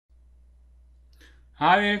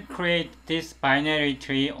I will create this binary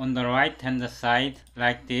tree on the right hand side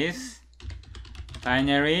like this.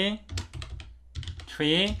 Binary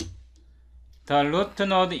tree. The root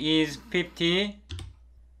node is 50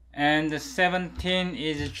 and 17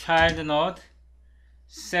 is child node.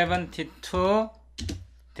 72,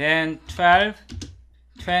 then 12,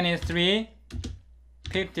 23,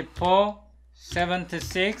 54,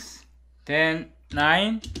 76, then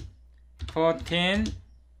 9, 14,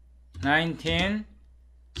 19,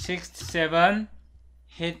 67,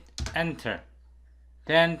 hit enter.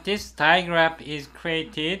 Then this diagram is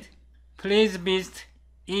created. Please visit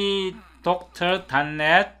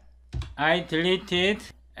edoctor.net. I deleted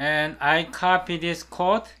and I copy this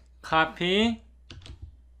code. Copy.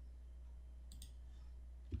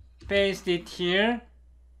 Paste it here.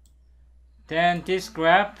 Then this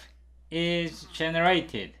graph is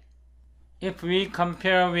generated. If we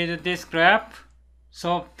compare with this graph,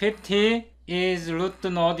 so 50 is root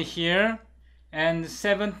node here and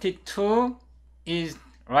 72 is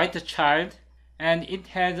right child and it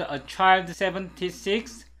has a child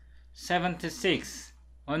 76.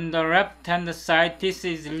 On the left hand side, this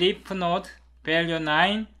is leaf node, value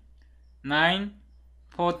 9, 9,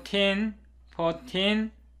 14,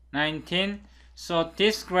 14, 19. So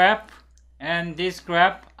this graph and this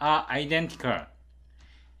graph are identical.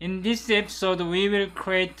 In this episode, we will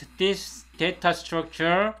create this data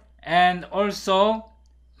structure, and also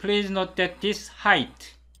please note that this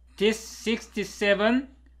height, this 67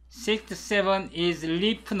 is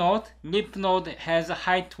leaf node. Leaf node has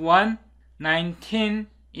height 1. 19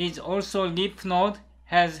 is also leaf node,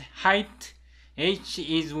 has height h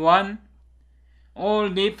is 1. All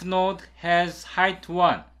leaf node has height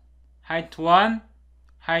 1. Height 1,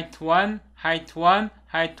 height 1, height 1,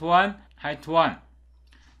 height 1, height 1.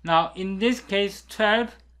 Now in this case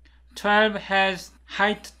 12 has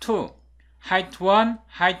height 2. Height 1,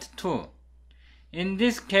 height 2. In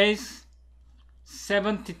this case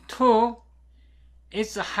 72,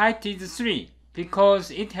 its height is 3 because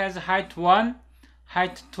it has height 1,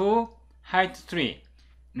 height 2, height 3.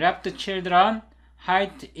 Left children,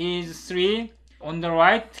 height is 3. On the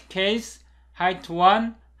right case, height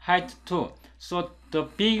 1, height 2. So the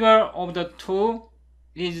bigger of the two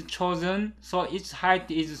is chosen, so its height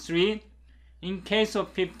is 3. In case of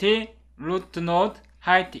 50, root node,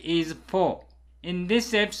 height is 4. In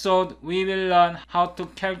this episode, we will learn how to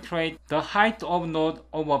calculate the height of node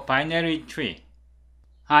of a binary tree.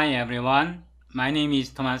 Hi everyone, my name is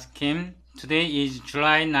Thomas Kim. Today is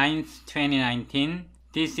July 9th, 2019.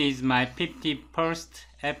 This is my 51st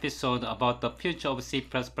episode about the future of C++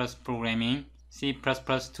 programming, C++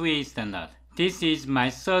 2A standard. This is my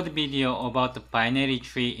third video about the binary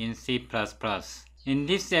tree in C++. In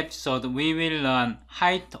this episode, we will learn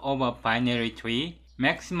height of a binary tree,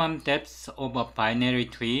 maximum depth of a binary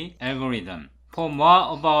tree algorithm. For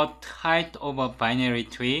more about height of a binary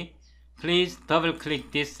tree, please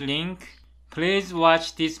double-click this link. Please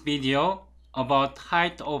watch this video about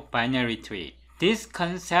height of binary tree. This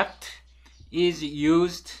concept is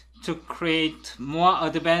used to create more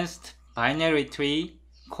advanced binary tree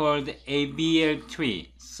called ABL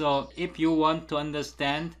tree. So if you want to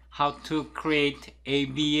understand how to create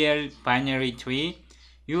ABL binary tree,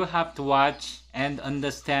 you have to watch and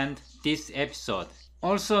understand this episode.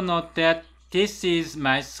 Also note that this is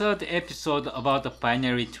my third episode about the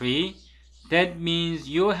binary tree. That means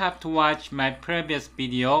you have to watch my previous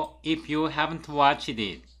video if you haven't watched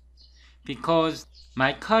it, because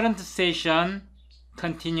my current session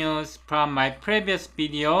continues from my previous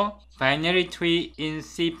video, binary tree in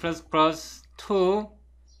C++ 2,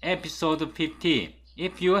 episode 50.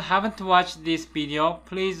 If you haven't watched this video,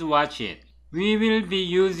 please watch it. We will be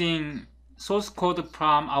using source code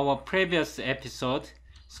from our previous episode,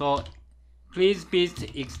 so please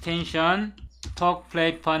visit extension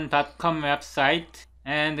talkplayfun.com website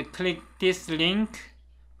and click this link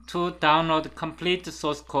to download complete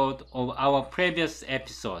source code of our previous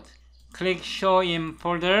episode. Click Show in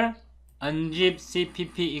folder, unzip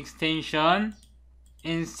CPP extension.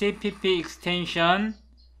 In CPP extension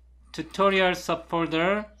tutorial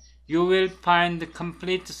subfolder, you will find the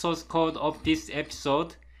complete source code of this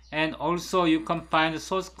episode, and also you can find the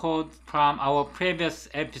source code from our previous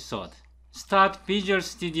episode. Start Visual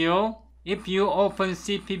Studio. If you open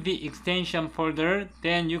CPP extension folder,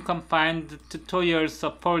 then you can find the tutorial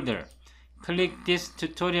subfolder. Click this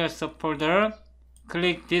tutorial subfolder.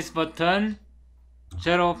 Click this button,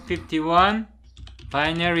 051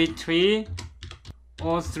 binary tree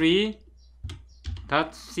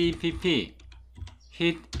 03.cpp.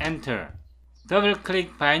 Hit enter. Double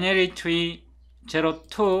click binary tree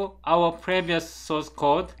 02, our previous source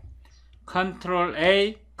code. Control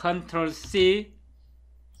A, Control C,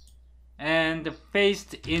 and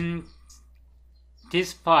paste in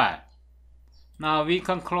this file. Now we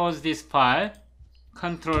can close this file.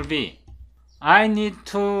 Control V. I need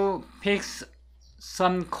to fix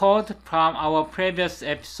some code from our previous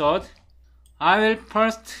episode. I will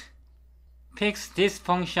first fix this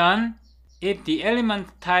function. If the element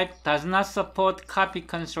type does not support copy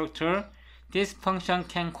constructor, this function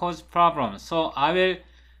can cause problems. So I will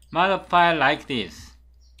modify like this.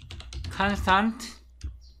 Constant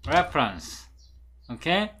reference.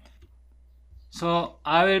 Okay? So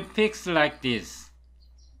I will fix like this.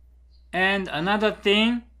 And another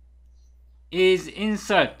thing is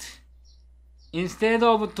insert. Instead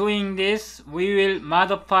of doing this, we will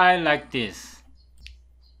modify like this.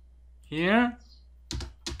 Here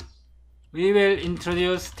we will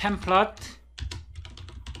introduce template,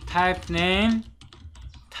 type name,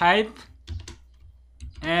 type,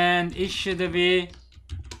 and it should be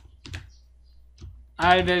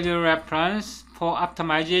R-value reference for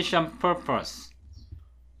optimization purpose.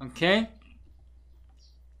 Okay?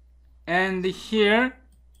 And here,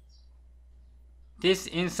 this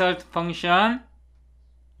insert function,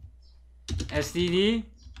 std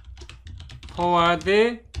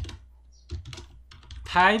forward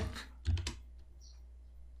type,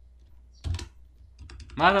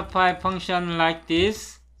 modify function like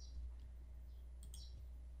this,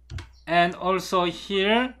 and also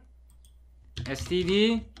here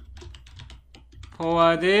std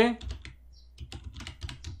forward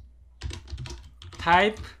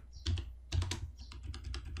type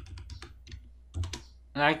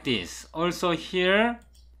like this. Also here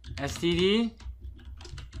std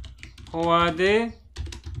forward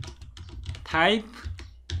type.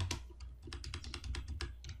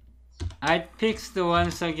 I fixed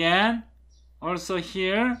once again. Also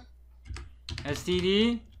here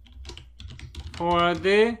std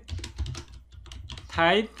forward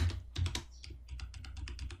type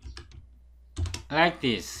like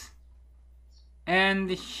this. And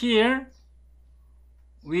here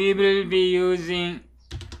we will be using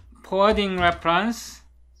forwarding reference,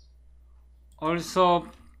 also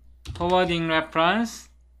forwarding reference,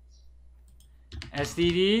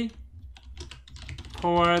 std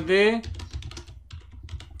forward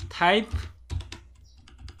type.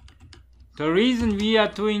 The reason we are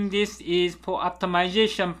doing this is for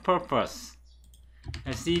optimization purpose.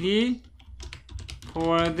 std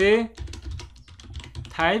forward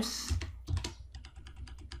types.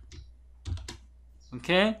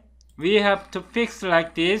 Okay, we have to fix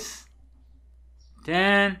like this.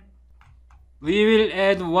 Then we will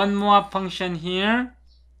add one more function here,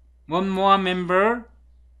 one more member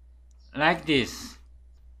like this.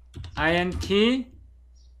 int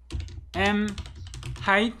m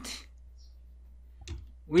height.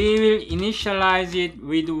 We will initialize it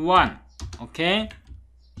with 1. Okay,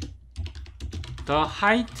 the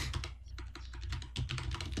height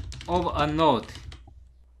of a node.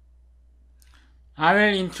 I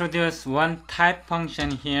will introduce one type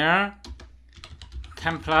function here,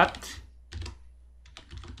 template,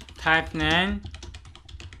 type name,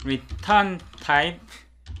 return type,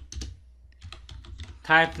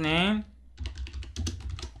 type name,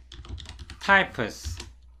 types,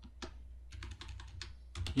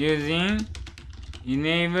 using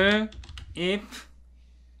enable if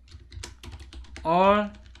all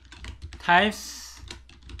types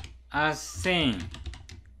are same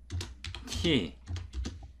t.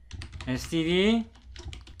 std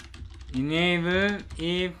enable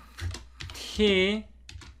if t.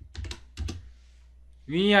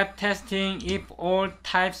 We are testing if all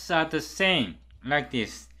types are the same like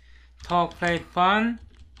this. Talk, play, fun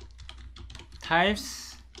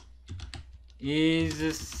types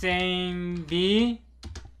is same b.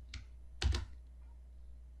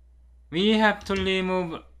 We have to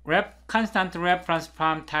remove constant reference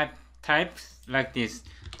from types like this.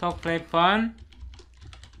 Talk, play, fun,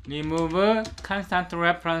 remove constant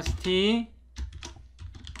reference t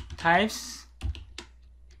types.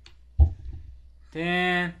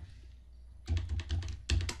 Then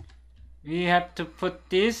we have to put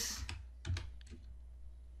this,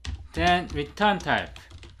 then return type.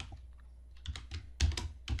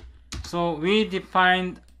 So we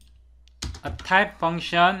defined a type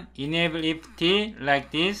function enable if t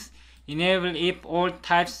like this. Enable if all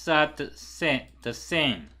types are the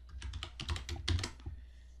same.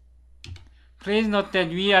 Please note that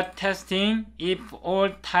we are testing if all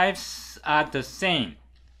types are the same,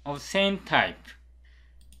 of same type.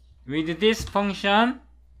 With this function,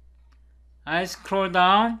 I scroll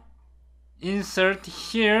down, insert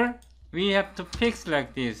here, we have to fix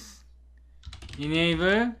like this.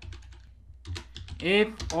 Enable if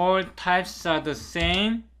all types are the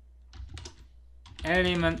same,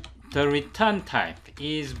 the return type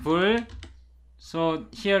is bool. So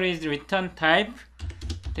here is return type,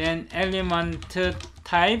 then element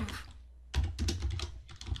type,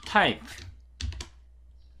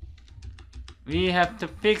 we have to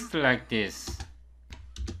fix like this.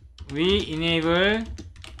 We enable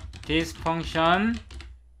this function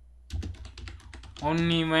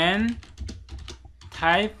only when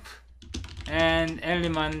type and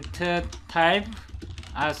element type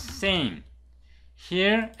are same.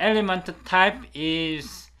 Here element type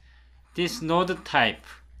is this node type.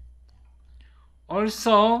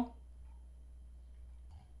 Also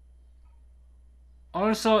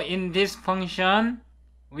in this function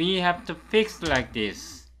we have to fix like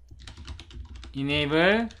this.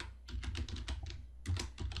 Enable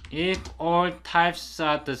if all types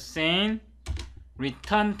are the same,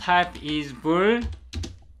 return type is bool,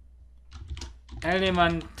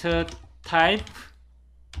 element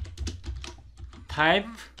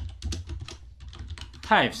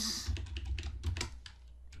types,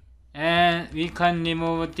 and we can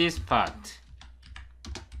remove this part.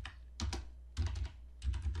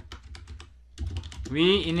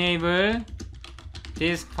 We enable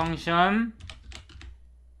this function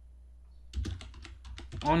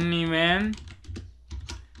only when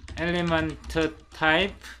element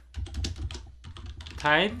type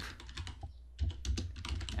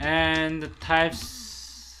and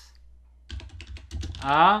types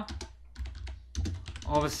are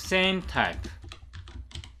of same type.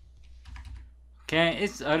 Okay,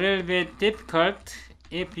 it's a little bit difficult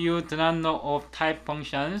if you do not know of type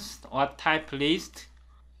functions or type list.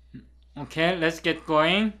 Okay, let's get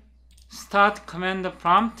going. Start command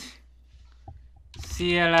prompt.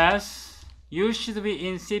 CLS. You should be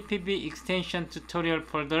in CPB extension tutorial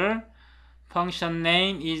folder. Function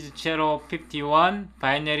name is 051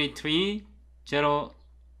 binary tree 0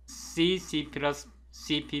 C plus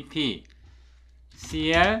CPP.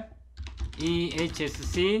 CL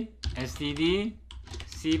EHSC SDD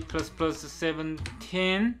C++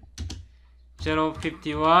 17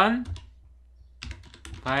 051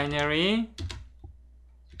 binary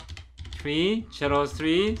tree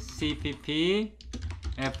 03 CPP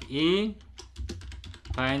FE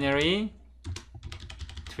binary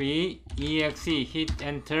tree exe. Hit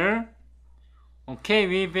enter. Okay,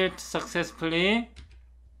 we built successfully.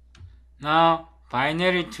 Now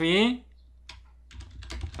binary tree,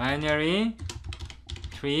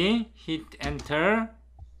 hit enter.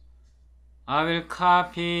 I will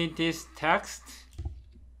copy this text,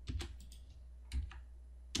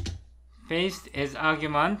 paste as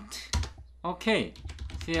argument. Okay,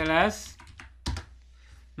 CLS.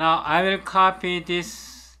 Now I will copy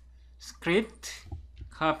this script,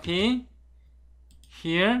 copy.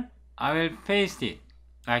 Here I will paste it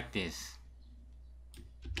like this.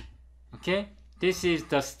 Okay, this is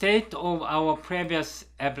the state of our previous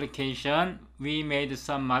application. We made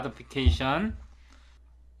some modification.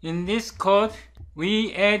 In this code,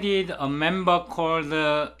 we added a member called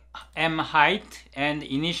mHeight and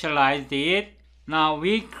initialized it. Now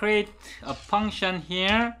we create a function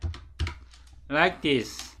here like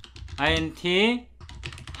this. int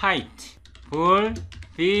height will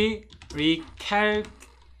be recalculate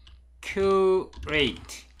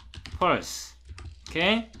false.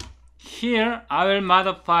 Okay, here I will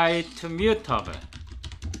modify it to mutable.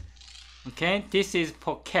 Okay, this is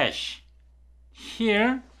for cache.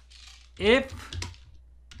 Here, if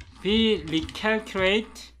we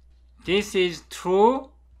recalculate, this is true,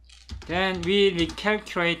 then we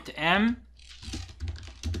recalculate m.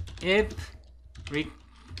 If we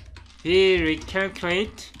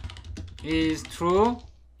recalculate is true,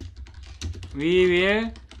 we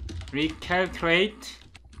will recalculate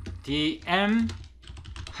the m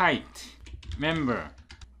height member.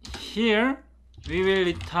 Here we will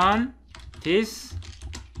return this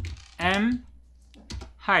m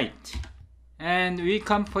height, and we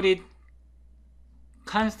can put it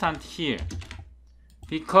constant here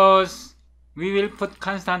because we will put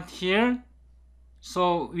constant here,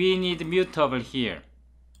 so we need mutable here.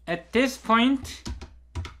 At this point,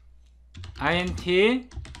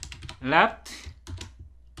 int left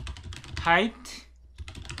height,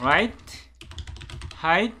 right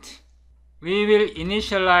height, we will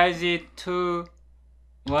initialize it to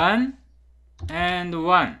 1 and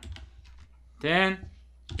 1. Then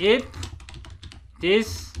if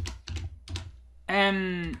this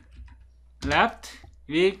m left,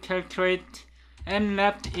 we calculate m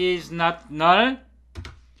left is not null,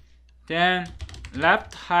 then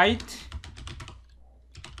left height,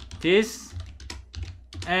 this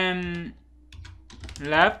m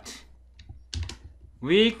left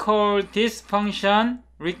We call this function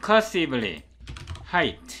recursively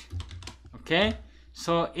height. Okay,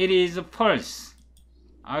 so it is a pulse.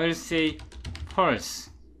 I will say pulse.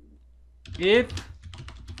 If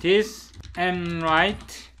this m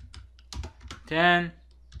right, then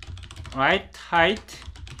right height,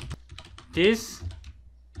 this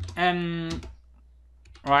m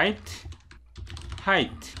right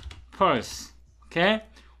height pulse. Okay,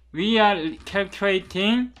 we are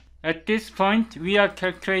calculating at this point, we are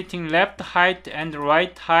calculating left height and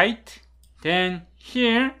right height. Then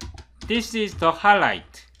here, this is the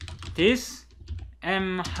highlight. This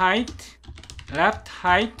m height, left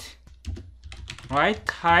height, right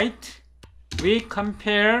height. We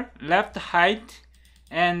compare left height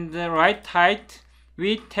and the right height.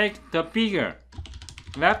 We take the bigger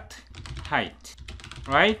left height,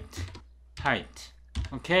 right height.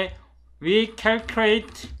 Okay, we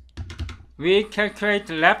calculate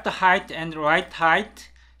left height and right height.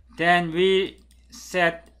 Then we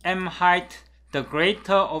set m height the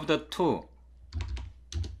greater of the two.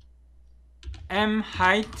 M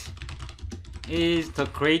height is the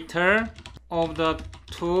greater of the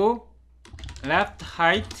two, left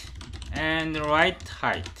height and right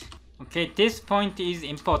height. Okay, this point is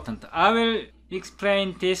important. I will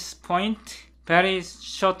explain this point very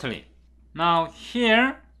shortly. Now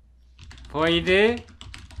here, void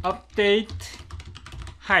update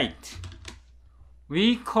height.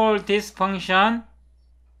 We call this function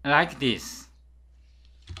like this.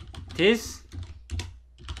 This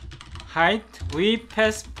height we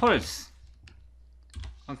pass pulse.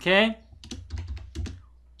 Okay,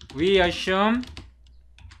 we assume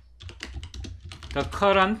the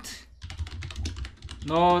current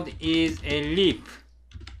node is a leaf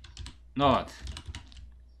node.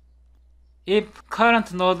 If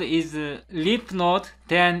current node is a leaf node,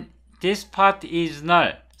 then this part is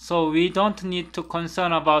null. So we don't need to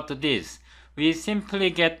concern about this. We simply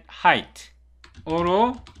get height.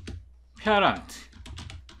 Or parent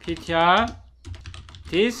ptr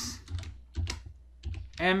this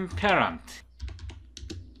m parent,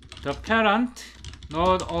 the parent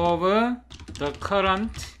node of the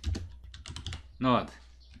current node,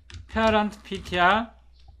 parent ptr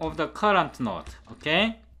of the current node.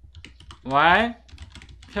 Okay, while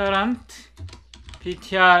parent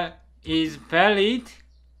ptr is valid,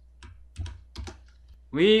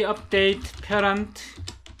 we update parent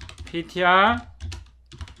ptr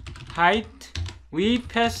height. We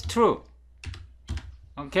pass through.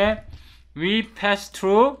 Okay, we pass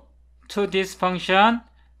through to this function.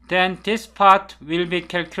 Then this part will be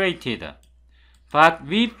calculated. But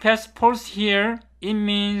we pass pulse here. It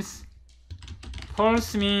means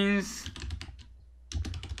pulse means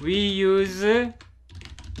we use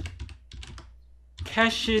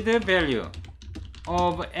cached value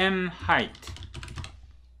of m height.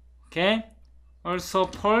 Okay, also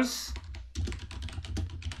pulse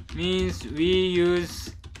means we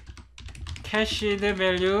use cached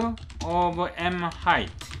value of m height.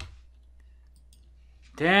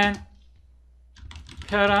 Then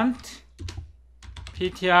parent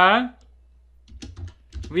ptr,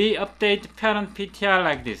 we update parent ptr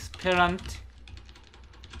like this. Parent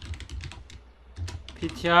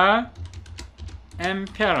ptr m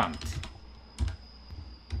parent.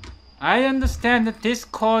 I understand that this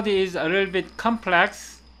code is a little bit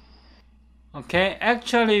complex. Okay,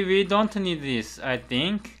 actually we don't need this, I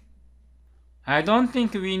think. I don't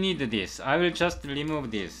think we need this. I will just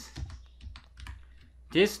remove this.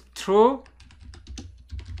 This true.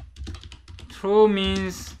 True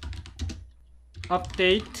means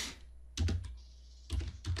update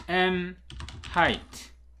m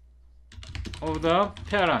height of the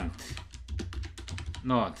parent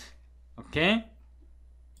node. Okay,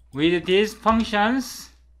 with these functions.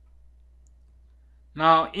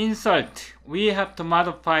 Now insert, we have to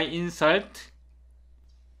modify insert.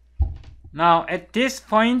 Now at this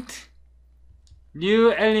point,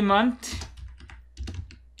 new element,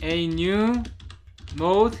 a new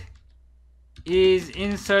node is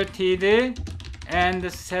inserted and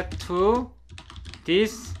set to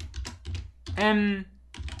this m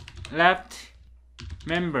left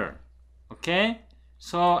member. Okay,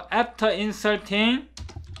 so after inserting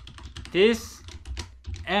this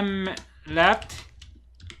m left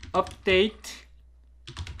update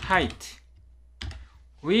height,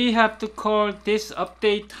 we have to call this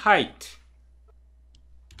update height.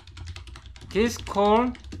 This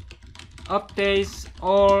call updates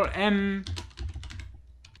all m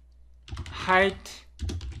height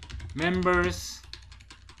members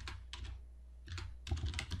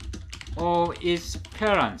of its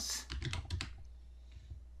parents.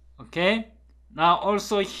 Okay, now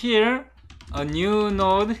also here a new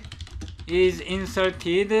node is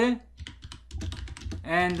inserted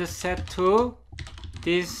and set to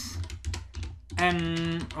this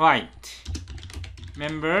and right.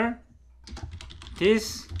 Remember,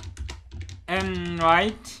 this and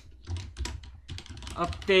right,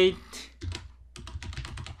 update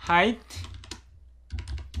height,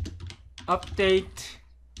 update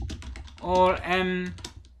all m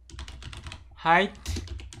height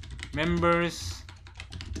members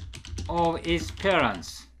of its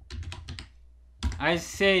parents. I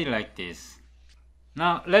say like this.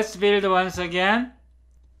 Now let's build once again.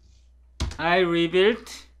 I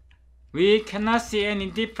rebuilt. We cannot see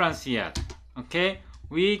any difference yet. Okay,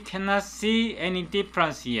 we cannot see any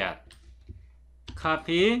difference yet.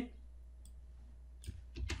 Copy,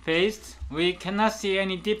 paste. We cannot see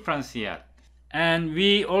any difference yet. And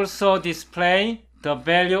we also display the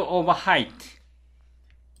value of height.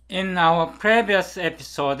 In our previous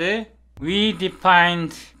episode, we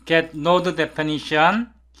defined get node definition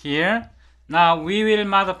here. Now we will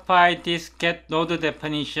modify this get node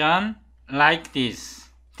definition like this.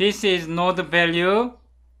 This is node value,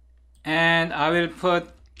 and I will put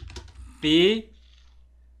B.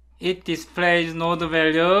 It displays node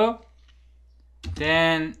value.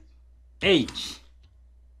 Then H.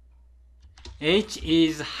 H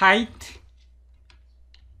is height,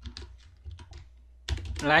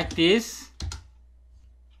 like this.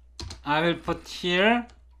 I will put here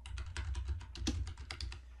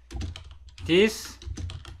this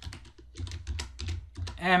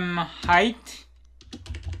M height.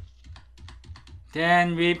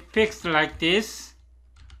 Then we fix like this.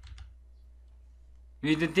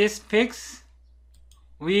 With this fix,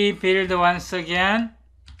 we build once again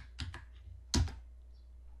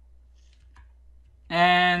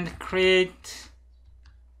and create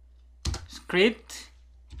script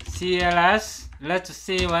CLS. Let's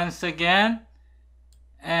see once again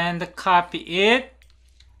and copy it,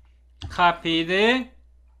 copied it,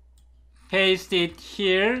 paste it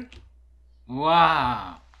here.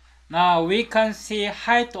 Wow! Now we can see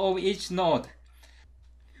height of each node.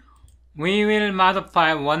 We will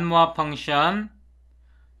modify one more function.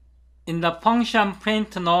 In the function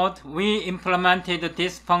print node, we implemented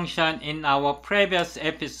this function in our previous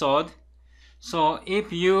episode. So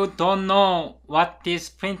if you don't know what this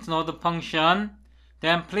print node function,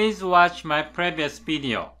 then please watch my previous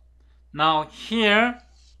video. Now here,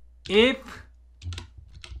 if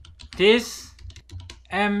this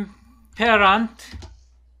parent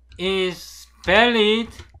is valid,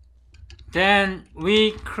 then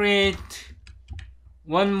we create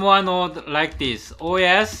one more node like this.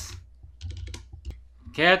 OS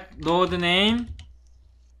get node name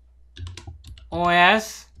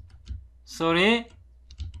OS.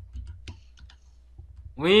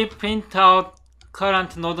 We print out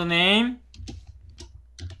current node name,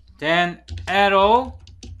 then arrow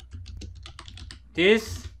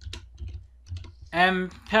this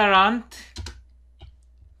parent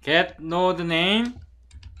get node name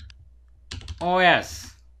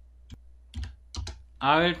OS.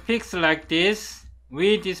 I will fix like this.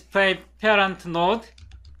 We display parent node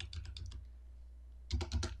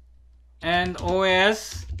and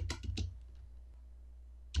OS.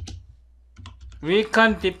 We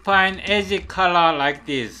can define edge color like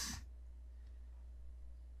this.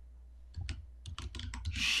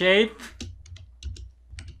 Shape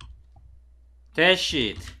dash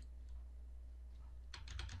it.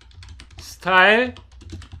 Style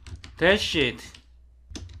dash it.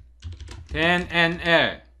 Then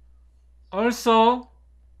NL. Also,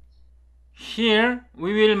 here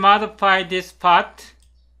we will modify this part.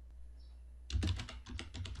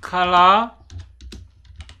 Color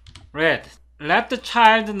red. Left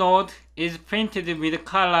child node is printed with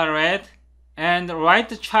color red, and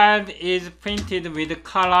right child is printed with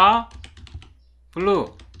color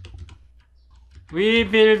blue. We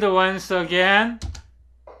build once again,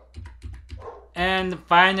 and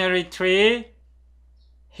binary tree,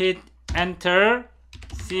 hit enter,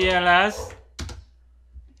 CLS.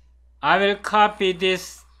 I will copy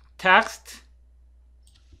this text,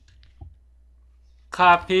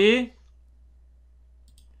 copy,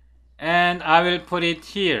 and I will put it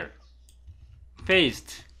here,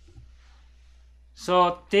 paste.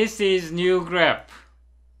 So this is new graph.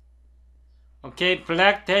 Okay,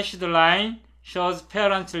 black dashed line shows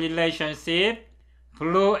parent relationship,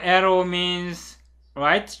 blue arrow means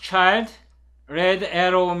right child, red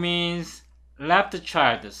arrow means left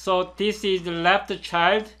child. So this is the left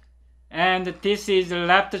child, and this is the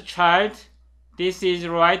left child, this is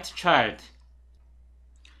right child.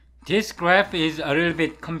 This graph is a little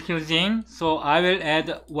bit confusing, so I will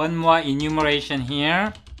add one more enumeration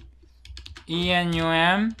here.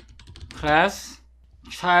 enum class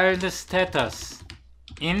child status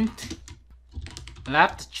int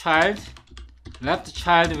left child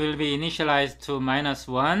will be initialized to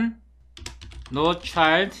 -1, no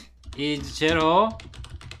child is 0,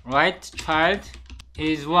 right child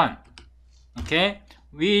is 1. Okay,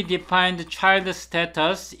 we defined child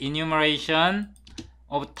status enumeration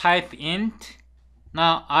of type int.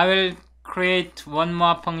 Now I will create one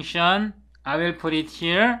more function. I will put it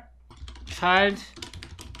here, child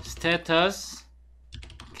status,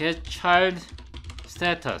 get child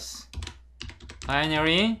status,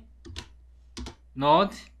 binary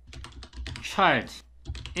node child.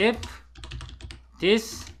 If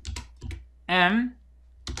this m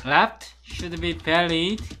left should be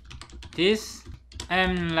valid, this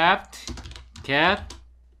m left get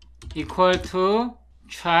equal to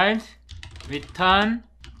child, return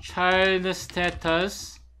child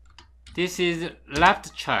status, this is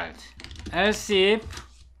left child. Else if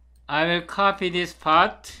I will copy this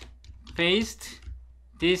part, paste,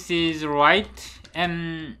 this is right,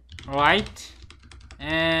 m right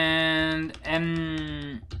and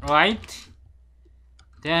m right,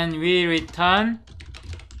 then we return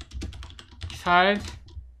child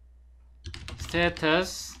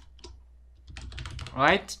status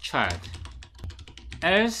right child.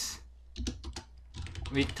 Else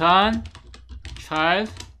return child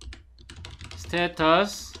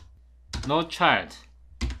status no child.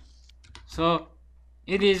 So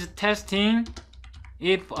it is testing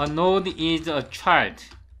if a node is a child.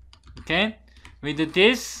 Okay, with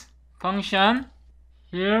this function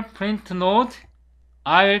here, print node,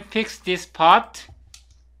 I will fix this part.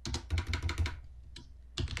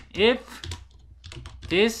 If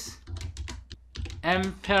this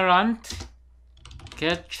m parent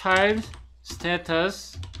get child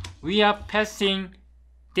status, we are passing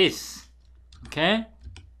this. Okay,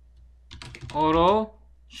 auto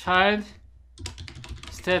child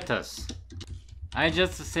status. I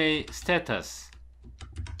just say status.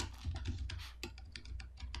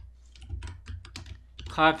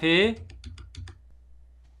 Copy.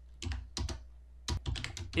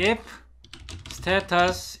 If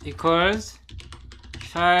status equals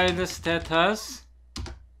child status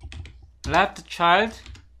left child,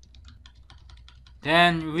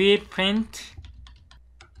 then we print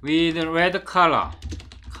with red color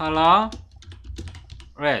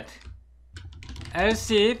red.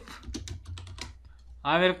 Else if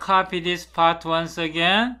I will copy this part once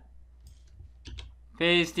again,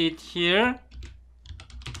 paste it here,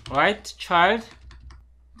 right child,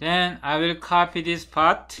 then I will copy this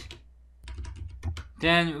part,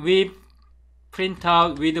 then we print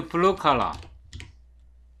out with blue color.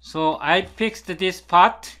 So I fixed this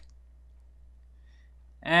part,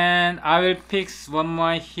 and I will fix one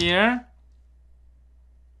more here.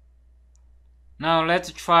 Now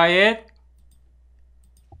let's try it.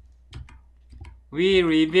 We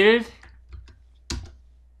rebuild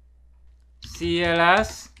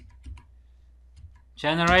CLS,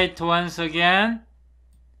 generate once again.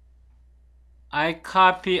 I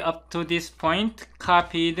copy up to this point,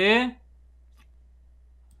 copied,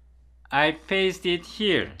 I paste it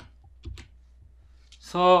here.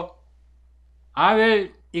 So I will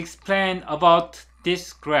explain about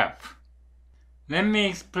this graph. Let me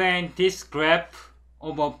explain this graph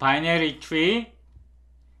of a binary tree.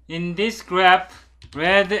 In this graph,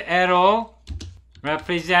 red arrow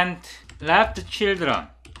represent left children.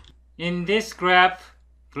 In this graph,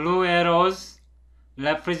 blue arrows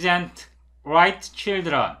represent right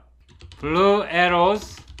children. Blue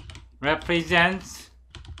arrows represent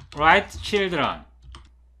right children.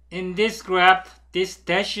 In this graph, this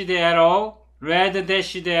dashed arrow, red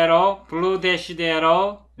dashed arrow, blue dashed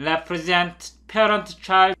arrow represent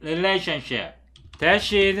parent-child relationship.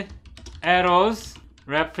 Dashed arrows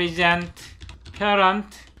represent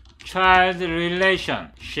parent-child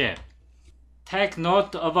relationship. Take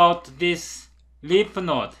note about this leaf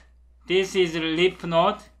node. This is leaf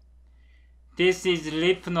node. This is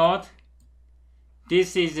leaf node.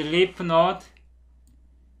 This is leaf node.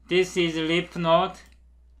 This is leaf node.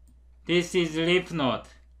 This is leaf node.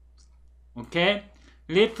 Okay?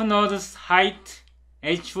 Leaf node's height,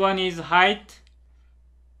 h1 is height,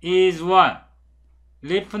 is 1.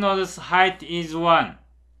 Leaf node's height is 1.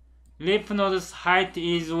 Leaf node's height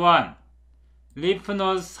is 1. Leaf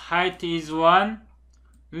node's height is 1.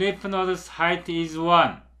 Leaf node's height is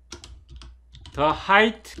 1. The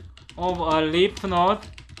height of a leaf node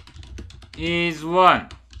is 1.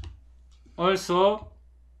 Also,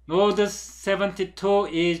 node 72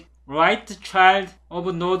 is right child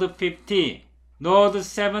of node 50. Node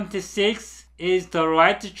 76 is the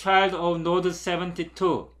right child of node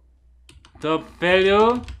 72. the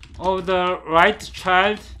value of the right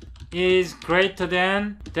child is greater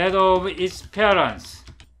than that of its parents.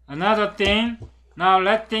 Another thing, now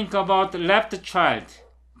let's think about the left child.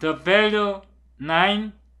 The value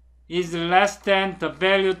 9 is less than the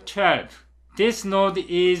value 12. This node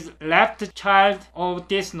is left child of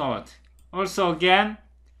this node. Also again,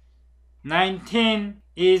 19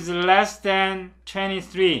 is less than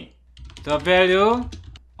 23. The value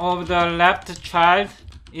of the left child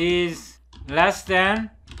is less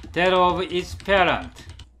than that of its parent.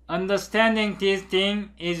 Understanding this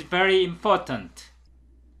thing is very important.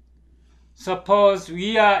 Suppose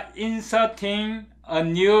we are inserting a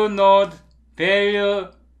new node value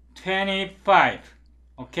 25.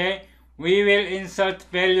 Okay, we will insert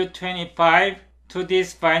value 25 to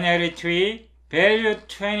this binary tree. Value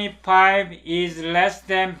 25 is less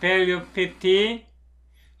than value 50,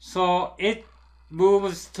 so it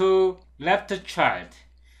moves to left child.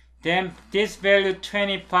 Then this value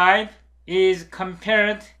 25 is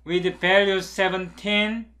compared with value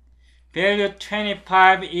 17. Value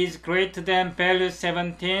 25 is greater than value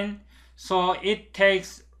 17, so it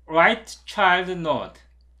takes right child node.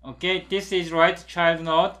 Okay, this is right child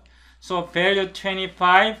node. So value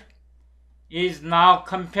 25 is now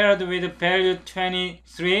compared with value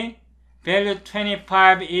 23. Value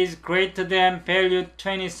 25 is greater than value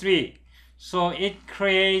 23. So it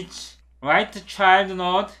creates right child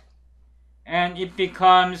node and it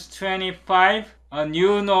becomes 25. A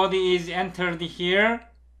new node is entered here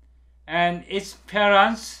and its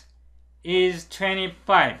parents is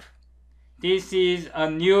 25. This is a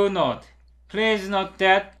new node. Please note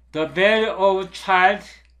that the value of child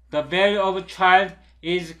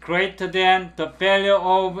is greater than the value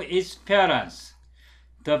of its parents.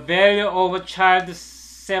 The value of child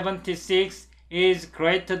 76 is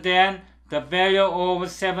greater than the value of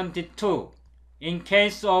 72 in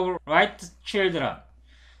case of right children.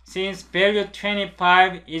 Since value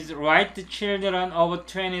 25 is right children of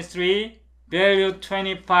 23, value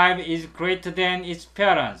 25 is greater than its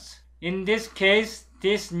parents. In this case,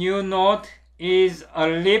 this new node is a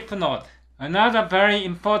leaf node. Another very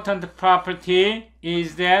important property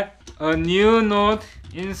is that a new node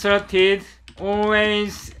inserted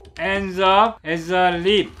always ends up as a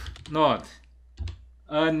leaf node.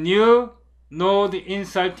 A new node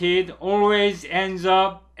inserted always ends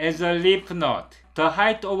up as a leaf node. The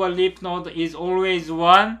height of a leaf node is always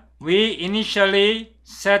 1. We initially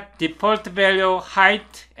set default value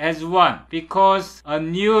height as 1 because a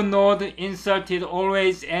new node inserted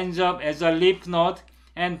always ends up as a leaf node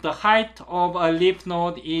and the height of a leaf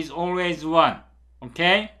node is always 1.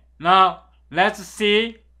 Okay? Now let's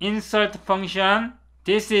see insert function.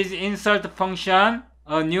 This is insert function.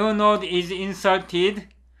 A new node is inserted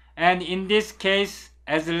and in this case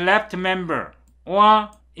as left member or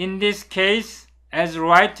in this case as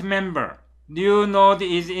right member. New node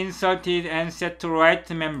is inserted and set to right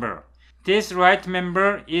member. This right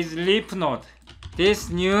member is leaf node. This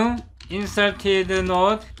new inserted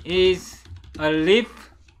node is a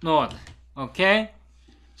leaf node. Okay?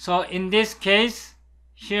 So in this case,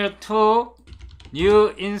 here too, new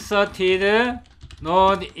inserted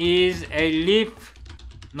node is a leaf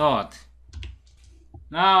node.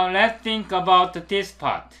 Now let's think about this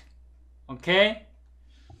part. Okay?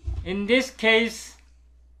 In this case,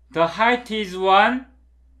 the height is 1,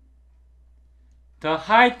 the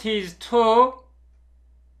height is 2,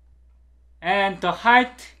 and the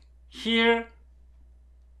height here,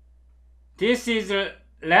 this is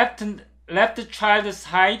left child's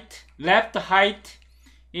height, left height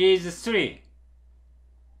is 3.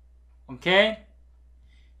 Okay?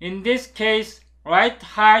 In this case, right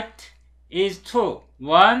height is 2,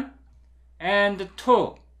 1 and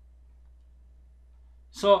 2.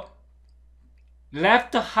 So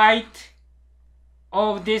left height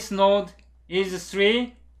of this node is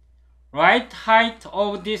 3. Right height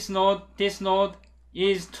of this node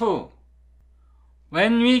is 2.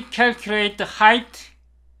 When we calculate the height,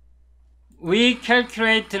 we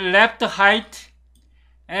calculate left height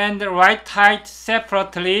and right height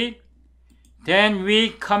separately. Then we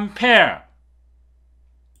compare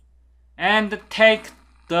and take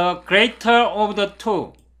the greater of the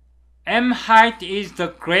two. M height is the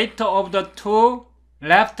greater of the two,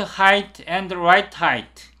 left height and right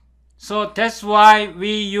height. So that's why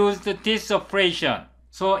we used this operation.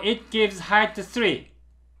 So it gives height 3.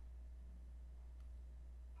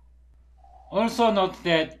 Also note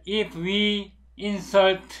that if we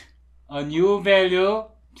insert a new value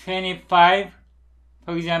 25,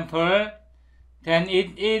 for example, then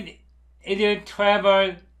it will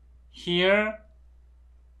travel here,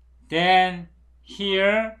 then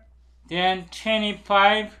here, then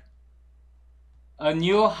 25, a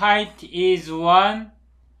new height is 1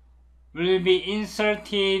 will be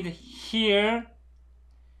inserted here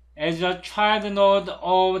as a child node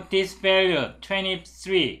of this value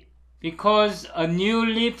 23, because a new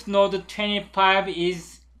leaf node 25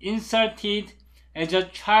 is inserted as a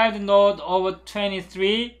child node of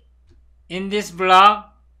 23. In this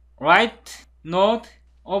block, right node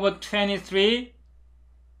over 23,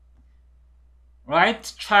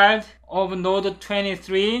 right child of node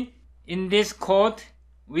 23. In this code,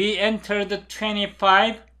 we entered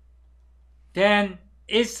 25. Then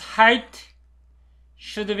its height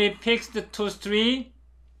should be fixed to 3,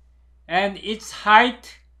 and its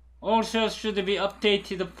height also should be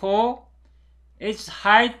updated 4. Its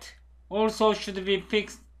height also should be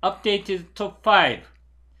updated to 5.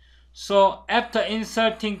 So after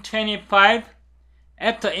inserting 25,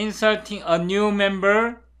 after inserting a new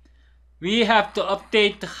member, we have to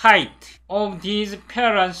update the height of these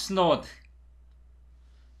parents node.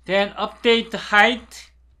 Then update the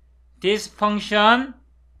height. This function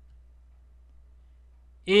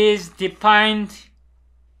is defined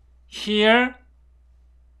here,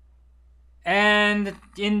 and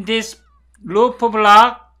in this loop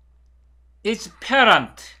block, its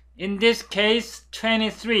parent, in this case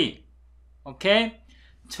 23. Okay,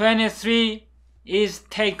 23 is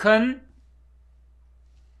taken.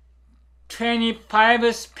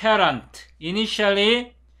 25's parent.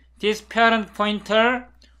 Initially, this parent pointer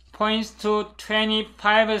points to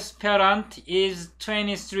 25's parent is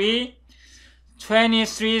 23.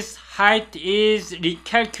 23's height is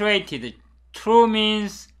recalculated. True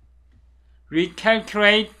means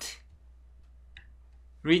recalculate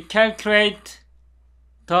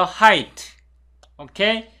the height.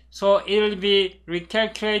 Okay, so it will be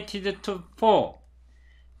recalculated to 4.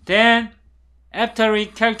 Then after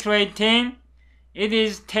recalculating, it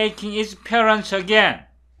is taking its parents again.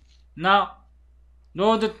 Now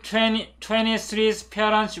node 23's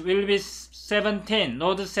parents will be 17.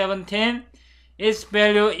 Node 17, its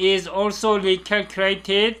value is also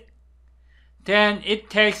recalculated. Then it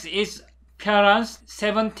takes its parents,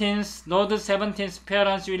 node 17's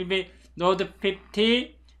parents will be node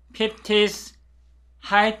 50. 50's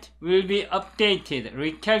height will be updated,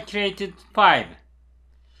 recalculated 5.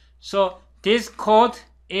 So this code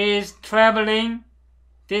is traveling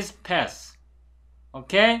this path.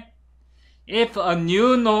 Okay? If a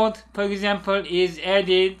new node, for example, is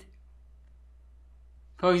added,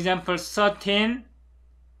 for example 13,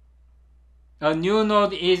 a new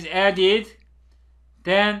node is added,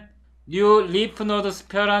 then new leaf node's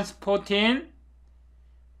parents 14,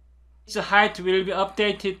 its height will be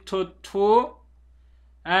updated to 2,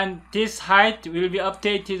 and this height will be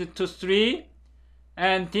updated to 3,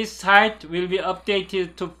 and this height will be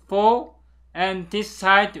updated to 4, and this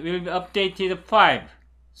height will be updated to 5.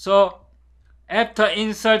 So after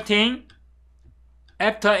inserting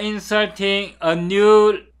a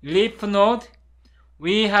new leaf node,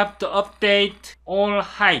 we have to update all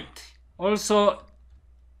height. Also,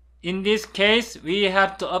 in this case, we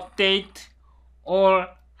have to update all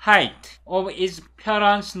height of its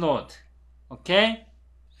parent node. Okay?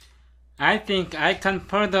 I think I can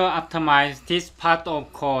further optimize this part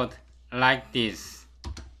of code like this.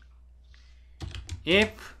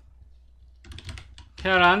 If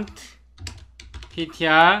parent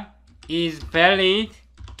ptr is valid,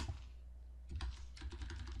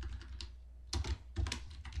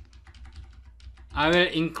 I will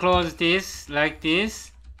enclose this like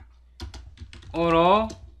this. Or all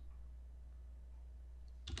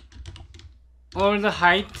the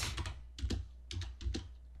height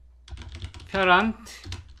parent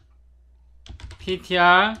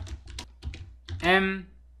ptr m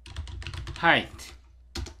height.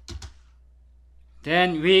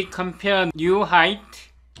 Then we compare new height.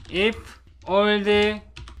 If all the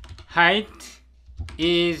height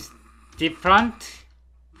is different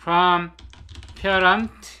from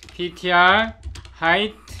parent ptr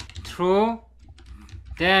height true,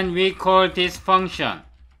 then we call this function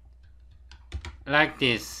like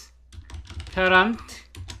this. Parent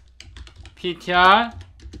ptr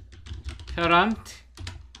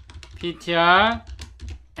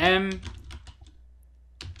m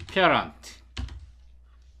parent.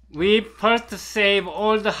 We first save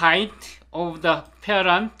all the height of the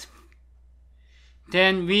parent,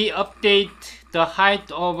 then we update the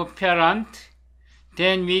height of parent,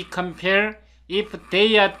 then we compare. If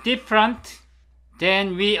they are different,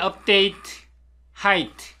 then we update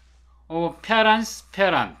height of parent's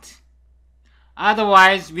parent.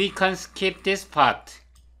 Otherwise, we can skip this part.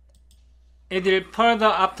 It will further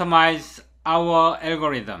optimize our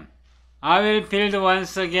algorithm. I will build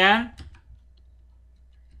once again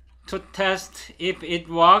to test if it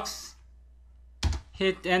works.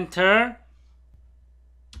 Hit enter,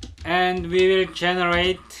 and we will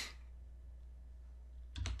generate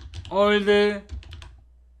all the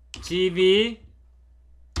GB.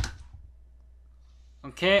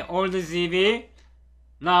 Okay, all the GB.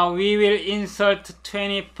 Now we will insert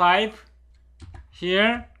 25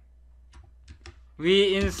 here.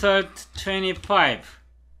 We insert 25.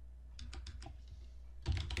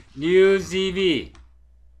 New GB.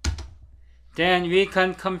 Then we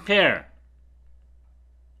can compare.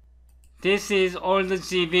 This is all the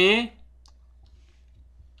GB.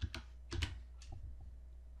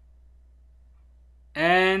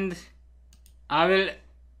 And I will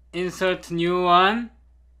insert new one.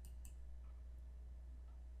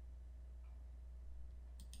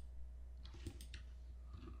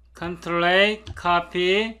 Ctrl A,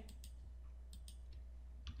 copy.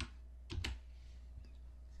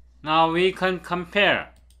 Now we can compare.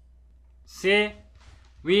 See,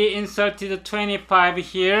 we inserted 25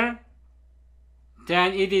 here.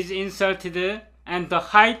 Then it is inserted, and the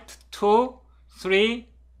height 2, 3,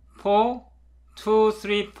 4, 2,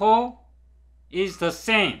 3, 4 is the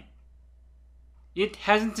same. It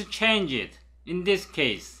hasn't changed in this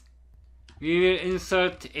case. We will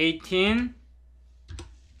insert 18.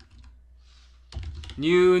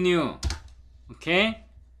 New. Okay.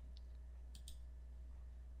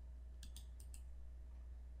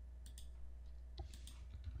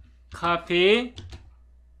 Copy.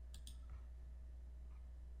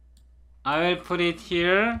 I will put it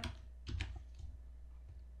here.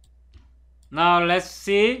 Now let's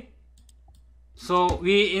see. So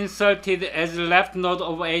we inserted as left node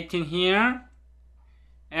of 18 here,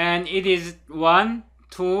 and it is 1,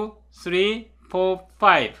 2, 3, 4,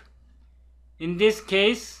 5. In this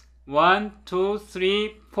case, 1, 2,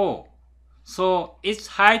 3, 4. So its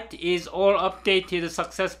height is all updated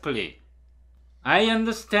successfully. I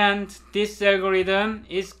understand this algorithm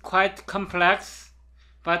is quite complex,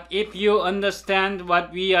 but if you understand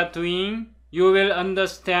what we are doing, you will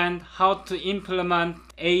understand how to implement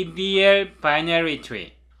ABL binary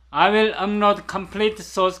tree. I will upload complete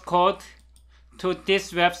source code to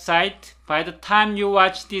this website. By the time you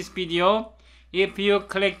watch this video, if you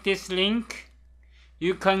click this link,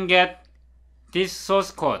 you can get this source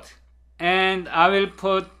code. And I will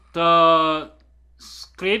put the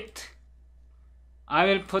script. I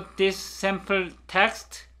will put this sample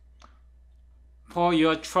text for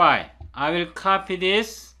your try. I will copy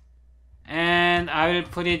this and I will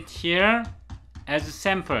put it here as a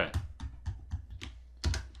sample.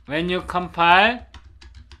 When you compile,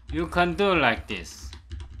 you can do like this.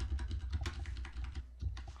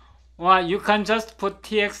 Or you can just put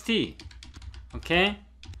txt. Okay?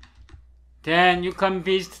 Then you can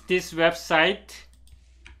visit this website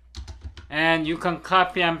and you can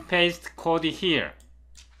copy and paste code here.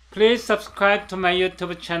 Please subscribe to my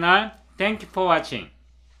YouTube channel. Thank you for watching.